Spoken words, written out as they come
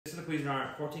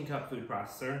Cuisinart 14-cup food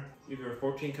processor. You have your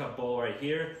 14-cup bowl right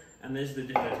here, and this is the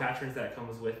different attachments that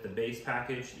comes with the base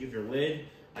package. You have your lid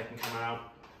that can come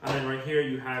out, and then right here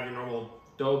you have your normal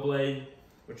dough blade,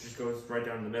 which just goes right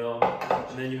down the middle,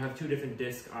 and then you have two different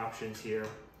disc options here.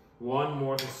 One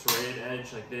more with a serrated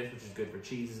edge like this, which is good for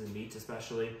cheeses and meats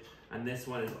especially, and this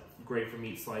one is great for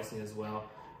meat slicing as well,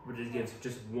 but it gives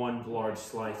just one large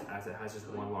slice as it has just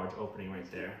one large opening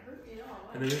right there.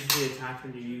 And then this is the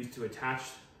attachment you use to attach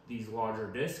these larger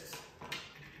discs.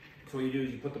 So what you do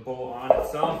is you put the bowl on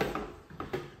itself,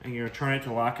 and you're gonna turn it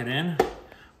to lock it in.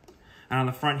 And on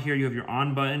the front here, you have your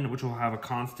on button, which will have a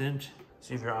constant.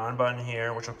 So you have your on button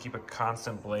here, which will keep a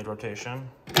constant blade rotation.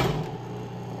 And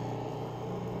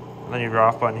then you have your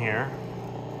off button here.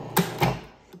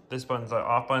 This button's the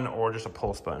off button or just a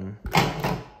pulse button.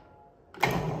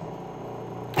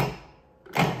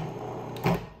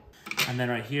 And then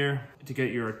right here, to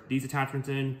get these attachments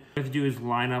in, what you have to do is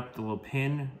line up the little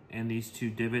pin and these two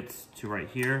divots to right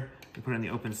here. You put it in the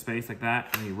open space like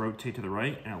that, and you rotate to the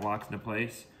right, and it locks into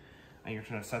place. And you're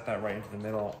trying to set that right into the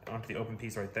middle, onto the open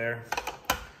piece right there.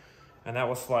 And that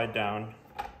will slide down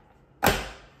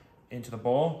into the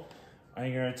bowl.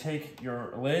 And you're gonna take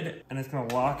your lid, and it's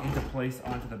gonna lock into place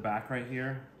onto the back right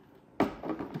here.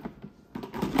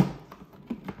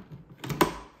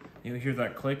 You hear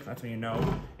that click, that's when you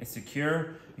know it's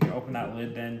secure. You can open that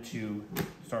lid then to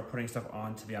start putting stuff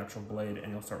onto the actual blade,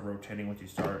 and you'll start rotating once you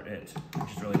start it,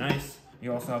 which is really nice.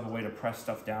 You also have a way to press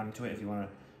stuff down into it if you wanna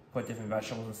put different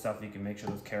vegetables and stuff. You can make sure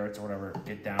those carrots or whatever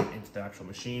get down into the actual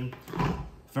machine.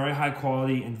 Very high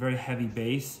quality and very heavy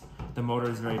base. The motor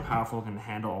is very powerful, can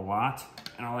handle a lot.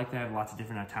 And I like to have lots of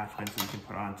different attachments that you can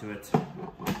put onto it.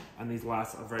 And these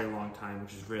last a very long time,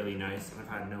 which is really nice. And I've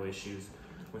had no issues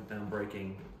with them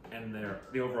breaking. And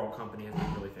the overall company has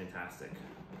been really fantastic.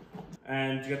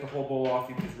 And to get the whole bowl off,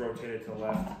 you can just rotate it to the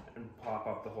left and pop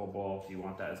up the whole bowl if you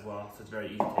want that as well. So it's very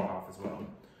easy to take off as well.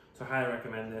 So I highly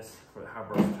recommend this for how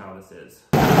versatile this is.